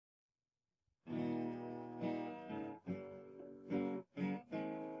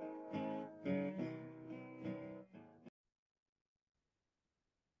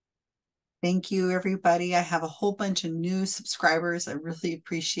Thank you, everybody. I have a whole bunch of new subscribers. I really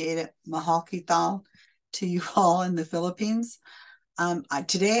appreciate it. Mahal Kital to you all in the Philippines.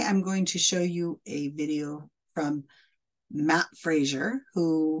 Today, I'm going to show you a video from Matt Fraser,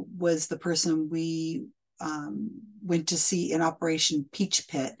 who was the person we went to see in Operation Peach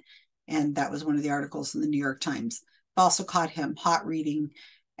Pit. And that was one of the articles in the New York Times. I've also caught him hot reading,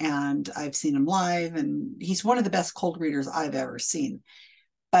 and I've seen him live, and he's one of the best cold readers I've ever seen.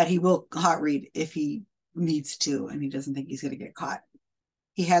 But he will hot read if he needs to, and he doesn't think he's going to get caught.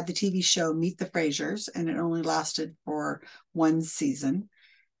 He had the TV show Meet the Frasers, and it only lasted for one season.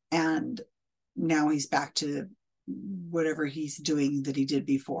 And now he's back to whatever he's doing that he did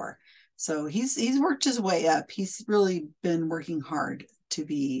before. So he's worked his way up. He's really been working hard to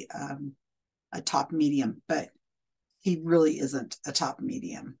be a top medium, but he really isn't a top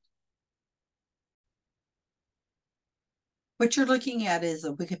medium. What you're looking at is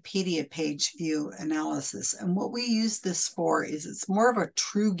a Wikipedia page view analysis. And what we use this for is it's more of a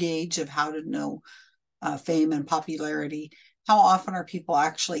true gauge of how to know fame and popularity. How often are people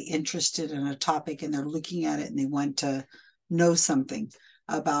actually interested in a topic and they're looking at it and they want to know something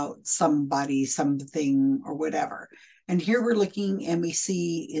about somebody, something, or whatever. And here we're looking and we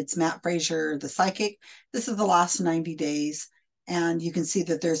see it's Matt Fraser, the psychic. This is the last 90 days. And you can see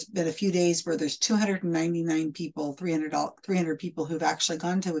that there's been a few days where there's 299 people, 300 people who've actually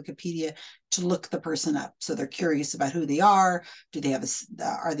gone to Wikipedia to look the person up. So they're curious about who they are. Do they have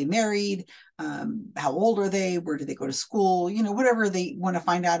are they married? How old are they? Where do they go to school? Whatever they want to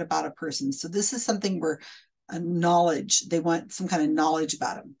find out about a person. So this is something where knowledge, they want some kind of knowledge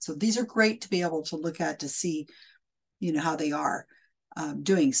about them. So these are great to be able to look at to see, how they are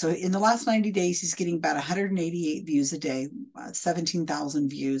doing. So in the last 90 days, he's getting about 188 views a day, 17,000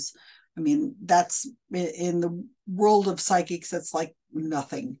 views. I mean, that's in the world of psychics, that's like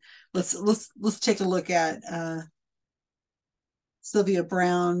nothing. Let's take a look at Sylvia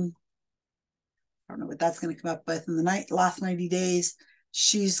Brown. I don't know what that's going to come up with. In the last 90 days,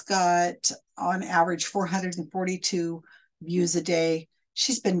 she's got on average 442 views a day.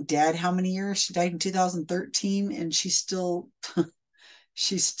 She's been dead how many years? She died in 2013, and she's still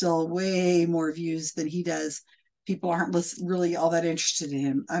way more views than he does. People aren't really all that interested in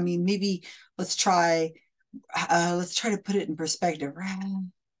him. I mean, maybe let's try to put it in perspective.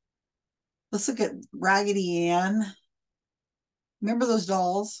 Let's look at Raggedy Ann. Remember those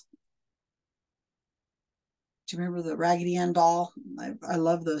dolls? Do you remember the Raggedy Ann doll? I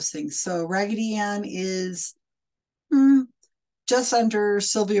love those things. So Raggedy Ann is just under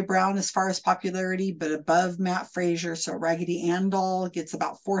Sylvia Brown as far as popularity, but above Matt Fraser. So Raggedy Ann doll gets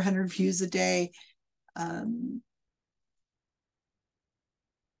about 400 views a day.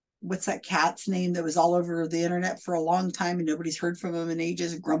 What's that cat's name that was all over the internet for a long time and nobody's heard from him in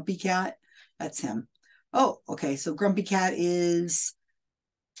ages? Grumpy Cat. That's him. Oh, okay. So Grumpy Cat is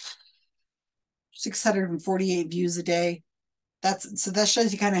 648 views a day. So that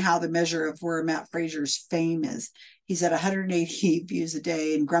shows you kind of how the measure of where Matt Fraser's fame is. He's at 188 views a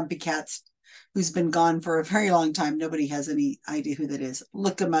day, and Grumpy Cat's, who's been gone for a very long time, nobody has any idea who that is.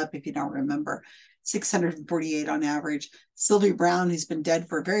 Look him up if you don't remember. 648 on average. Sylvia Brown, who's been dead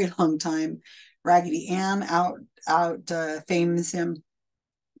for a very long time. Raggedy Ann out fames him.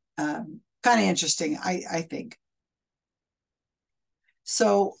 Kind of interesting, I think.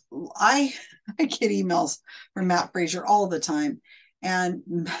 So I get emails from Matt Fraser all the time. And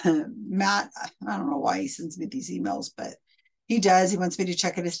Matt, I don't know why he sends me these emails, but he does. He wants me to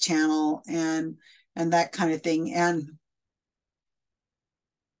check out his channel and that kind of thing. And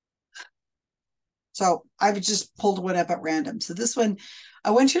so I've just pulled one up at random. So this one,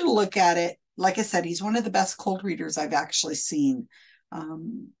 I want you to look at it. Like I said, he's one of the best cold readers I've actually seen.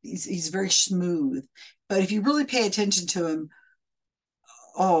 He's very smooth. But if you really pay attention to him,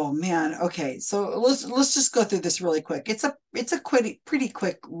 oh man. Okay. So let's just go through this really quick. It's a pretty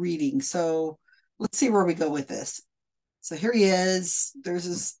quick reading. So let's see where we go with this. So here he is.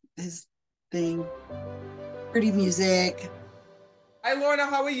 There's his thing. Pretty music. Hi Lorna,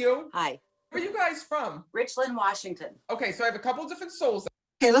 how are you? Hi. Where are you guys from? Richland, Washington. Okay, so I have a couple different souls.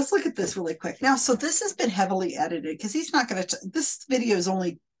 Okay, let's look at this really quick. Now, so this has been heavily edited because he's not going to, this video is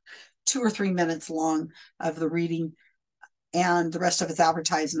only 2 or 3 minutes long of the reading, and the rest of it's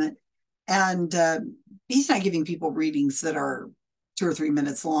advertisement. And he's not giving people readings that are 2 or 3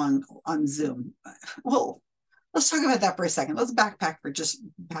 minutes long on Zoom. Well, let's talk about that for a second. Let's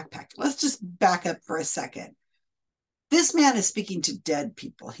Let's just back up for a second. This man is speaking to dead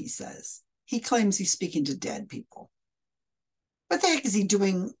people, he says. He claims he's speaking to dead people. What the heck is he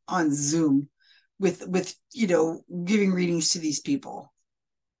doing on Zoom with giving readings to these people?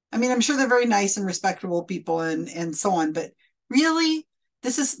 I mean, I'm sure they're very nice and respectable people and so on, but really,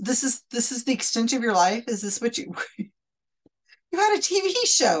 this is the extent of your life? Is this what you you had a TV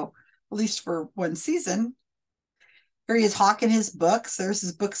show, at least for one season? Here he is hawking his books. There's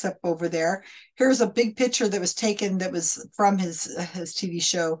his books up over there. Here's a big picture that was taken that was from his TV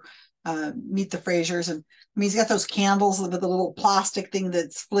show, Meet the Frasers. And I mean, he's got those candles with the little plastic thing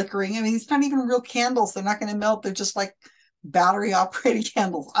that's flickering. I mean, it's not even real candles. They're not going to melt. They're just like battery operated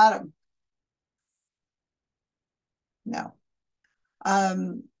candles. I don't know.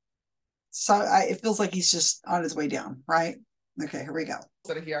 It feels like he's just on his way down, right? Okay, here we go.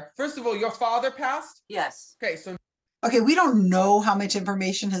 Here. First of all, your father passed? Yes. Okay, so Okay, we don't know how much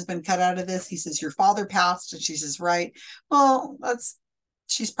information has been cut out of this. He says, your father passed, and she says, right. Well,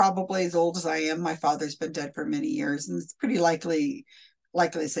 she's probably as old as I am. My father's been dead for many years, and it's pretty likely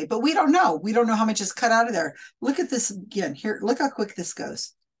to say, but we don't know. We don't know how much is cut out of there. Look at this again. Here, look how quick this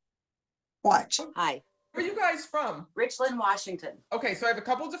goes. Watch. Hi. where are you guys from? Richland, Washington. Okay, so I have a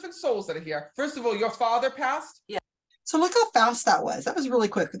couple of different souls that are here. First of all, your father passed? Yeah. So look how fast that was. That was really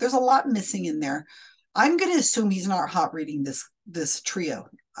quick. There's a lot missing in there. I'm going to assume he's not hot reading this trio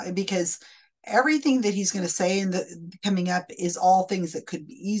because everything that he's going to say in the coming up is all things that could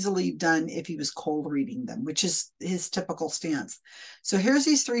be easily done if he was cold reading them, which is his typical stance. So here's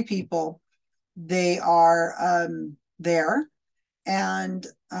these three people. They are there, and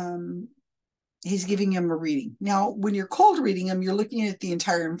he's giving him a reading. Now, when you're cold reading them, you're looking at the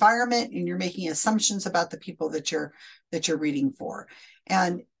entire environment and you're making assumptions about the people that you're reading for.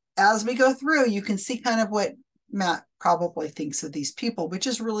 And as we go through, you can see kind of what Matt probably thinks of these people, which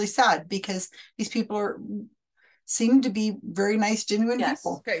is really sad because these people seem to be very nice, genuine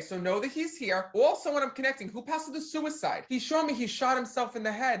people. Okay, so know that he's here. Also, when I'm connecting, who passed with the suicide? He's showing me he shot himself in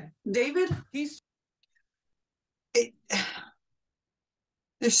the head. David?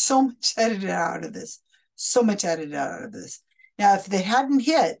 There's so much edited out of this. So much edited out of this. Now, if they hadn't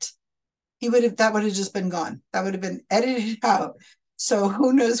hit, that would have just been gone. That would have been edited out. So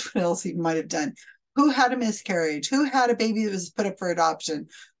who knows what else he might have done? Who had a miscarriage? Who had a baby that was put up for adoption?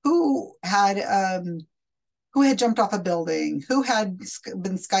 Who had jumped off a building? Who had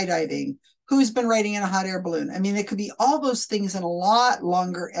been skydiving? Who's been riding in a hot air balloon? I mean, it could be all those things in a lot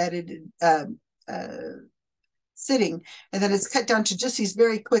longer edited sitting, and then it's cut down to just these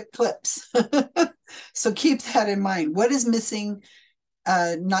very quick clips. So keep that in mind. What is missing?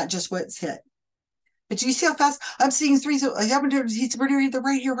 Not just what's hit. But do you see how fast I'm seeing three? So he's right here,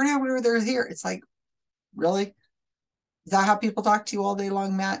 they're here. It's like, really? Is that how people talk to you all day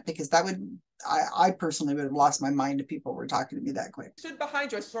long, Matt? Because I personally would have lost my mind if people were talking to me that quick. Stood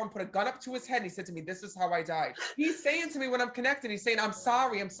behind you. I saw him put a gun up to his head, and he said to me, "This is how I died." He's saying to me when I'm connected, he's saying, "I'm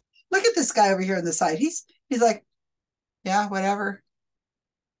sorry. I'm sorry." Look at this guy over here on the side. He's like, yeah, whatever.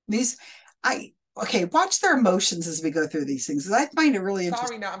 Okay, watch their emotions as we go through these things. I find it really interesting.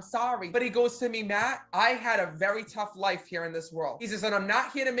 Sorry, Matt, I'm sorry. But he goes to me, Matt, I had a very tough life here in this world. He says, and I'm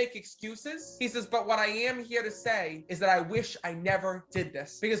not here to make excuses. He says, but what I am here to say is that I wish I never did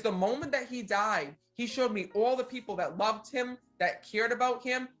this. Because the moment that he died, he showed me all the people that loved him, that cared about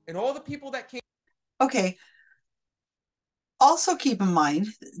him, and all the people that came. Okay. Also keep in mind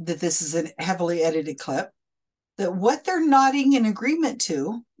that this is a heavily edited clip, that what they're nodding in agreement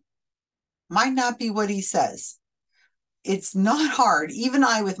to might not be what he says. It's not hard. Even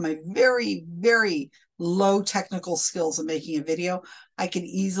I, with my very, very low technical skills of making a video, I can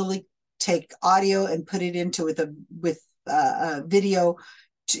easily take audio and put it into with a video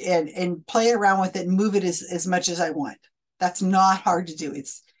and play around with it and move it as much as I want. That's not hard to do.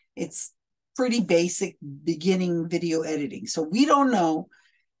 It's pretty basic beginning video editing. So we don't know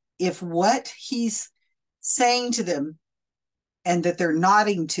if what he's saying to them and that they're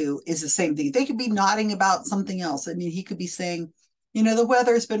nodding to is the same thing. They could be nodding about something else. I mean, he could be saying, the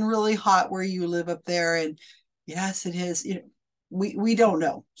weather's been really hot where you live up there. And yes, it is. We don't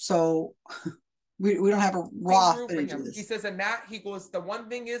know. So we don't have a raw footage of this. He says, and Matt, he goes, the one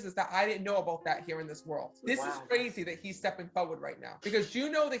thing is that I didn't know about that here in this world. This is crazy that he's stepping forward right now. Because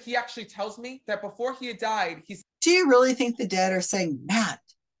you know that he actually tells me that before he had died, do you really think the dead are saying,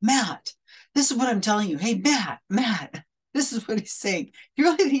 Matt, this is what I'm telling you. Hey, Matt, this is what he's saying. You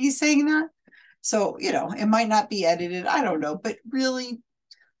really think he's saying that? So, it might not be edited. I don't know. But really,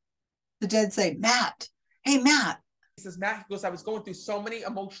 the dead say, Matt. Hey, Matt. He says, Matt, he goes, I was going through so many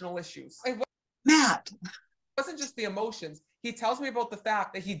emotional issues. Matt. It wasn't just the emotions. He tells me about the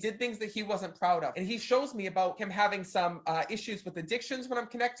fact that he did things that he wasn't proud of. And he shows me about him having some issues with addictions when I'm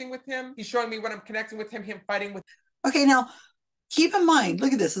connecting with him. He's showing me when I'm connecting with him fighting with. Okay, now, keep in mind,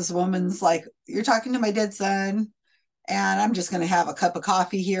 look at this. This woman's like, you're talking to my dead son. and I'm just going to have a cup of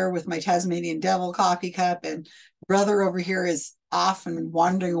coffee here with my Tasmanian Devil coffee cup. And brother over here is off and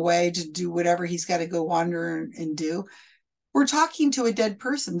wandering away to do whatever he's got to go wander and do. We're talking to a dead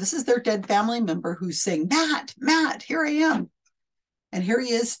person. This is their dead family member who's saying, Matt, Matt, here I am. And here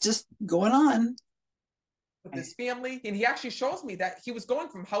he is just going on with his family. And he actually shows me that he was going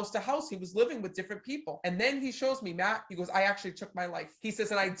from house to house. He was living with different people. And then he shows me, Matt, he goes, I actually took my life. He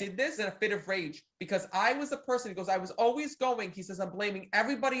says, and I did this in a fit of rage because I was the person, he goes, I was always going. He says, I'm blaming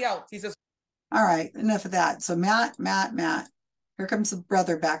everybody else. He says, all right, enough of that. So Matt. Here comes the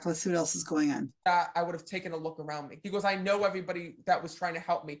brother back. Let's see what else is going on. I would have taken a look around me. He goes, I know everybody that was trying to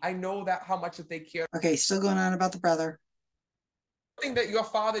help me. I know that how much that they cared. Okay, still going on about the brother. Thing that your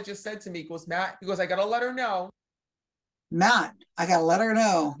father just said to me, goes, Matt, he goes, I got to let her know. Matt, I got to let her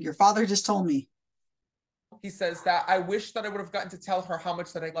know. Your father just told me. He says that I wish that I would have gotten to tell her how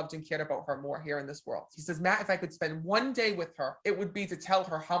much that I loved and cared about her more here in this world. He says, Matt, if I could spend one day with her, it would be to tell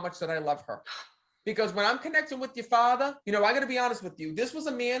her how much that I love her. Because when I'm connecting with your father, I got to be honest with you. This was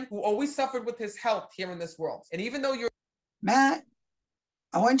a man who always suffered with his health here in this world. And even though you're... Matt,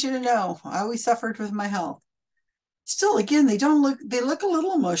 I want you to know, I always suffered with my health. Still, again, they look a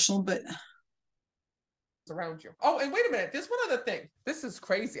little emotional, but... around you. Oh, and wait a minute. There's one other thing. This is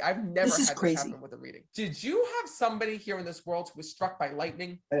crazy. I've never had this happen with a reading. Did you have somebody here in this world who was struck by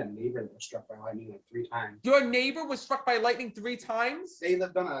lightning? I had a neighbor that was struck by lightning like 3 times. Your neighbor was struck by lightning 3 times? They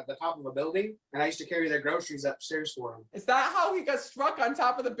lived on the top of a building, and I used to carry their groceries upstairs for them. Is that how he got struck on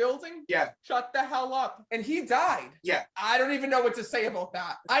top of the building? Yeah. Shut the hell up. And he died? Yeah. I don't even know what to say about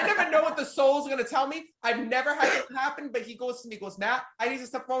that. I never know what the soul's going to tell me. I've never had it happen, but he goes to me, goes, Matt, I need to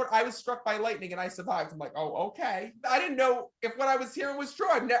step forward. I was struck by lightning and I survived. I'm like, oh, okay. I didn't know if what I was hearing was true.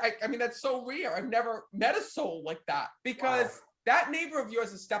 I mean, that's so rare. I've never met a soul like that because that neighbor of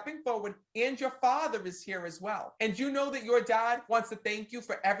yours is stepping forward and your father is here as well. And you know that your dad wants to thank you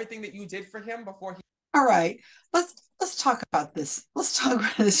for everything that you did for him before he... All right, let's talk about this. Let's talk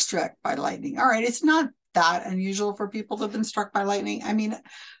about this struck by lightning. All right, it's not that unusual for people to have been struck by lightning. I mean,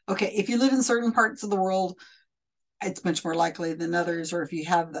 okay, if you live in certain parts of the world, it's much more likely than others. Or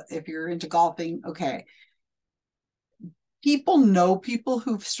if you're into golfing, okay. People know people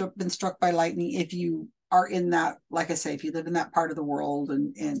who've been struck by lightning. If you are in that, like I say, if you live in that part of the world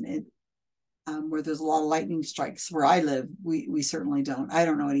and where there's a lot of lightning strikes, where I live, we certainly don't. I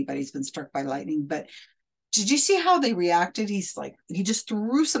don't know anybody who's been struck by lightning, but did you see how they reacted? He just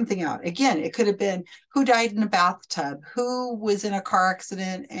threw something out. Again, it could have been who died in a bathtub, who was in a car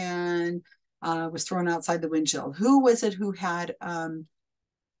accident and was thrown outside the windshield. Who was it who had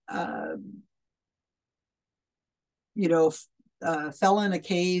fell in a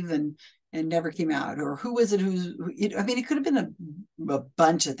cave and never came out? Or who was it it could have been a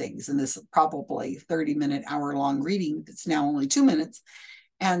bunch of things in this probably 30-minute, hour-long reading that's now only 2 minutes.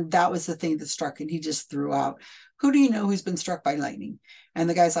 And that was the thing that struck, and he just threw out, who do you know who's been struck by lightning? And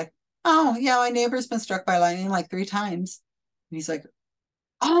the guy's like, oh, yeah, my neighbor's been struck by lightning like 3 times. And he's like,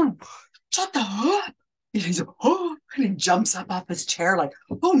 oh, shut the up. And he's like, oh, and he jumps up off his chair like,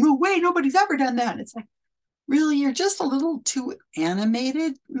 oh, no way, nobody's ever done that. And it's like, really, you're just a little too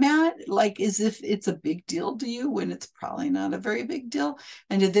animated, Matt, like as if it's a big deal to you when it's probably not a very big deal.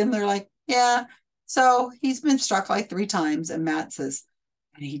 And to them, they're like, yeah, so he's been struck like 3 times. And Matt says,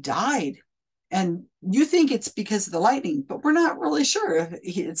 and he died. And you think it's because of the lightning, but we're not really sure if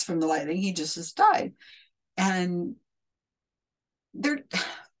it's from the lightning. He just died. And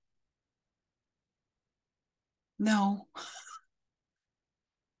no.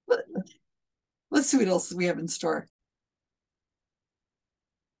 Let's see what else we have in store.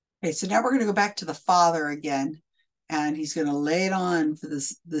 Okay, so now we're going to go back to the father again, and he's going to lay it on for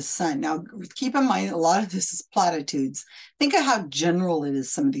this son. Now, keep in mind, a lot of this is platitudes. Think of how general it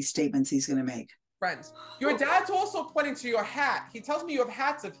is, some of these statements he's going to make. Friends. Your dad's also pointing to your hat. He tells me you have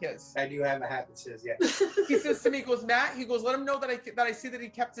hats of his. I do have a hat that says, yeah. He says to me, he goes, Matt, he goes, let him know that I see that he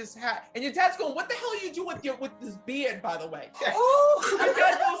kept his hat. And your dad's going, what the hell are you doing with this beard, by the way? Oh! My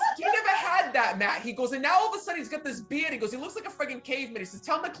dad goes, he never had that, Matt. He goes, and now all of a sudden he's got this beard. He goes, he looks like a friggin' caveman. He says,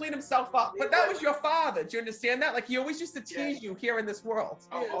 tell him to clean himself up. But that was your father. Do you understand that? Like, he always used to tease you here in this world.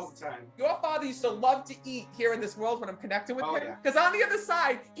 Oh, all the time. Your father used to love to eat here in this world when I'm connecting with him. Because on the other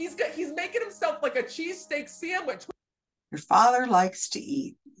side, he's making himself like a cheesesteak sandwich. Your father likes to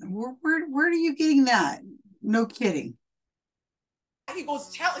eat. Where are you getting that? No kidding. He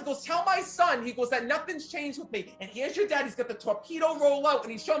goes, tell my son, he goes, that nothing's changed with me. And here's your dad, he's got the torpedo roll out,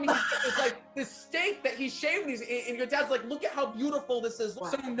 and he's showing me it's like this steak that he's shaved, and your dad's like, look at how beautiful this is. Wow.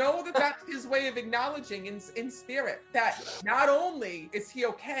 So know that that's his way of acknowledging in spirit that not only is he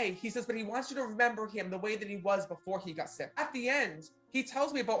okay, he says, but he wants you to remember him the way that he was before he got sick. At the end, he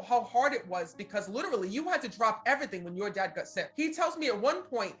tells me about how hard it was because literally you had to drop everything when your dad got sick. He tells me at one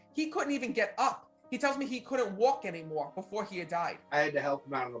point, he couldn't even get up. He tells me he couldn't walk anymore before he had died. I had to help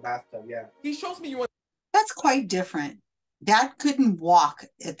him out in the bathtub, yeah. He shows me you. That's quite different. Dad couldn't walk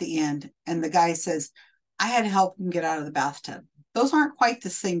at the end, and the guy says, I had to help him get out of the bathtub. Those aren't quite the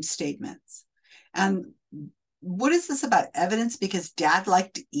same statements. And what is this about evidence? Because dad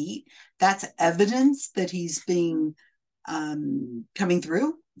liked to eat. That's evidence that he's being coming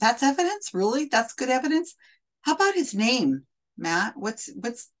through. That's evidence, really? That's good evidence. How about his name, Matt? What's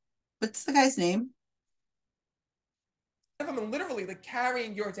the guy's name? I'm literally like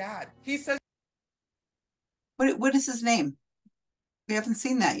carrying your dad. He says, what is his name? We haven't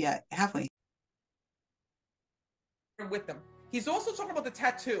seen that yet, have we? With them. He's also talking about the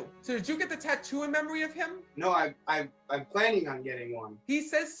tattoo. So did you get the tattoo in memory of him? No, I'm planning on getting one. He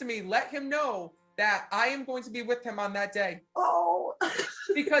says to me, let him know that I am going to be with him on that day. Oh.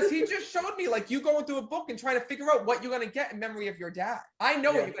 Because he just showed me like you going through a book and trying to figure out what you're going to get in memory of your dad. I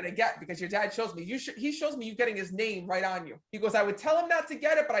know what you're going to get because your dad shows me. He shows me you getting his name right on you. He goes, I would tell him not to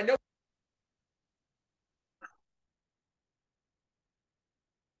get it, but I know.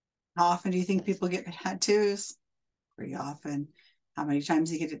 How often do you think people get tattoos? Pretty often. How many times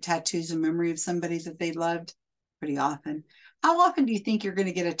do you get tattoos in memory of somebody that they loved? Pretty often. How often do you think you're going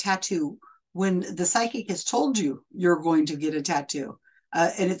to get a tattoo when the psychic has told you you're going to get a tattoo?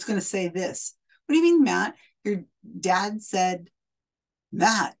 And it's going to say this. What do you mean, Matt? Your dad said,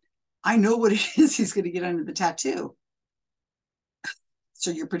 Matt, I know what it is he's going to get under the tattoo. So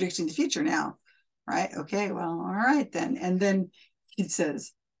you're predicting the future now, right? Okay, well, all right then. And then he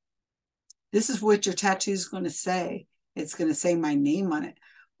says, this is what your tattoo is going to say. It's going to say my name on it.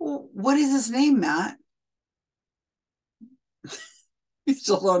 Well, what is his name, Matt? We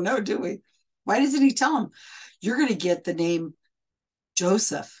still don't know, do we? Why doesn't he tell him? You're going to get the name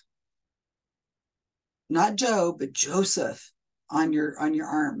Joseph, not Joe, but Joseph on your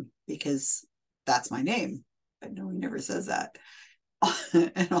arm, because that's my name. But no, he never says that.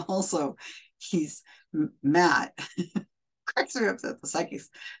 And also, he's Matt. Cracks me up that the psychics,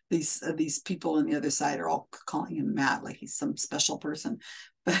 these people on the other side are all calling him Matt, like he's some special person.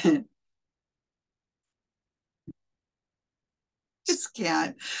 But just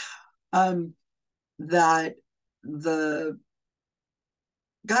can't. That the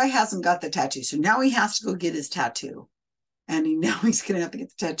guy hasn't got the tattoo, so now he has to go get his tattoo, and now he's going to have to get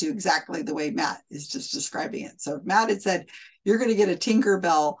the tattoo exactly the way Matt is just describing it. So if Matt had said, "You're going to get a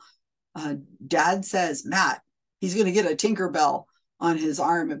Tinkerbell," Dad says, "Matt, he's going to get a Tinkerbell on his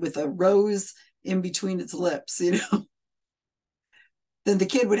arm with a rose in between its lips," then the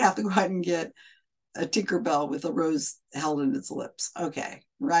kid would have to go out and get a Tinkerbell with a rose held in its lips. Okay,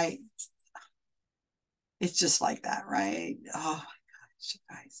 right? It's just like that, right? Oh my gosh, you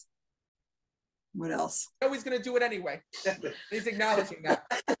guys. What else? He's going to do it anyway. He's acknowledging that.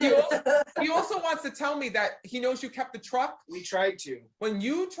 He also wants to tell me that he knows you kept the truck. We tried to. When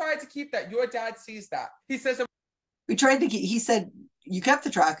you tried to keep that, your dad sees that. He says, we tried to he said, you kept the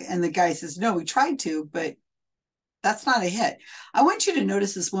truck. And the guy says, no, we tried to, but that's not a hit. I want you to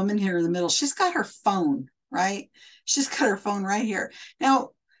notice this woman here in the middle. She's got her phone, right? She's got her phone right here. Now,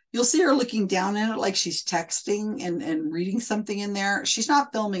 you'll see her looking down at it like she's texting and reading something in there. She's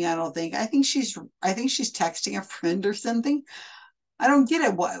not filming, I don't think. I think she's texting a friend or something. I don't get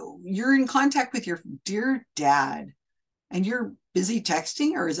it. What, you're in contact with your dear dad and you're busy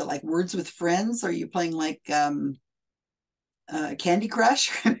texting, or is it like Words with Friends? Are you playing like Candy Crush?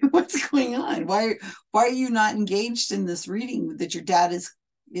 What's going on? Why are you not engaged in this reading that your dad is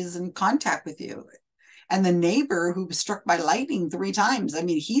in contact with you? And the neighbor who was struck by lightning 3 times, I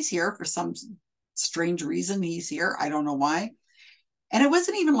mean, he's here for some strange reason. He's here. I don't know why. And it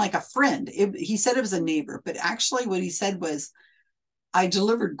wasn't even like a friend. He said it was a neighbor, but actually what he said was, I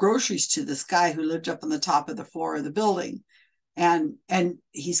delivered groceries to this guy who lived up on the top of the floor of the building, and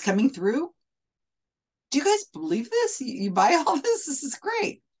he's coming through. Do you guys believe this? You buy all this? This is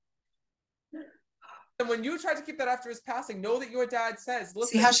great. And when you try to keep that after his passing, know that your dad says,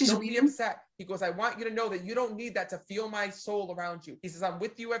 listen, see how she's don't be upset. He goes, I want you to know that you don't need that to feel my soul around you. He says, I'm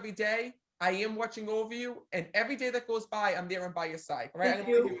with you every day. I am watching over you. And every day that goes by, I'm there and by your side. All right? Thank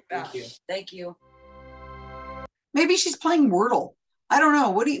you. Thank you. Thank you. Maybe she's playing Wordle. I don't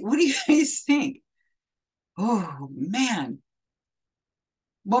know. What do you guys think? Oh, man.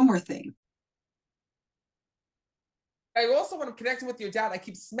 One more thing. I also, when I'm connecting with your dad, I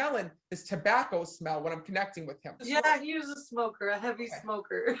keep smelling his tobacco smell when I'm connecting with him. Yeah, he was a smoker, a heavy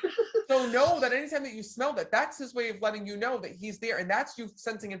smoker. So know that anytime that you smell that, that's his way of letting you know that he's there, and that's you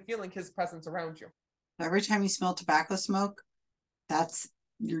sensing and feeling his presence around you. Every time you smell tobacco smoke, that's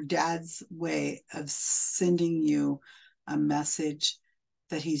your dad's way of sending you a message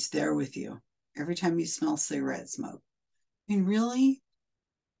that he's there with you. Every time you smell cigarette smoke. I mean, really?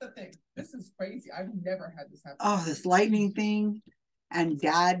 The thing. This is crazy. I've never had this happen. Oh, this lightning thing. And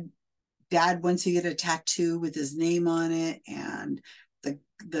dad wants to get a tattoo with his name on it, and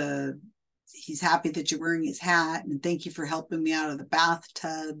the he's happy that you're wearing his hat, and thank you for helping me out of the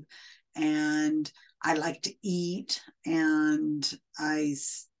bathtub, and I like to eat, and I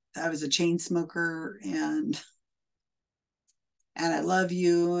was a chain smoker, and I love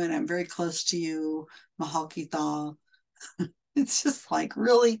you, and I'm very close to you, Mahalkithal. It's just like,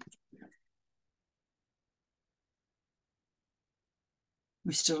 really?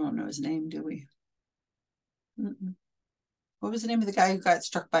 We still don't know his name, do we? Mm-mm. What was the name of the guy who got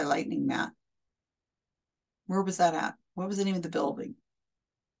struck by lightning, Matt? Where was that at? What was the name of the building?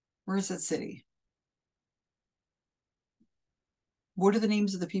 Where is that city? What are the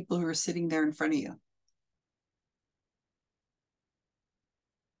names of the people who are sitting there in front of you?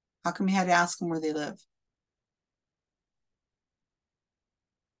 How come you had to ask them where they live?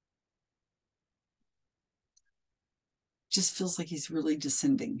 Just feels like he's really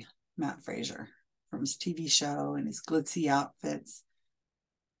descending, Matt Fraser, from his TV show and his glitzy outfits.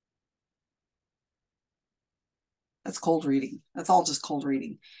 That's cold reading. That's all just cold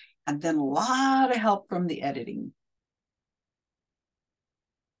reading. And then a lot of help from the editing.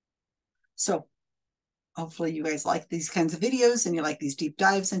 So hopefully you guys like these kinds of videos and you like these deep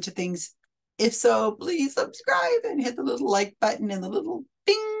dives into things. If so, please subscribe and hit the little like button and the little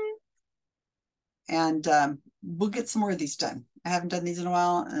ding. And we'll get some more of these done. I haven't done these in a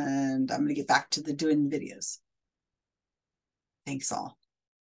while, and I'm going to get back to doing videos. Thanks all.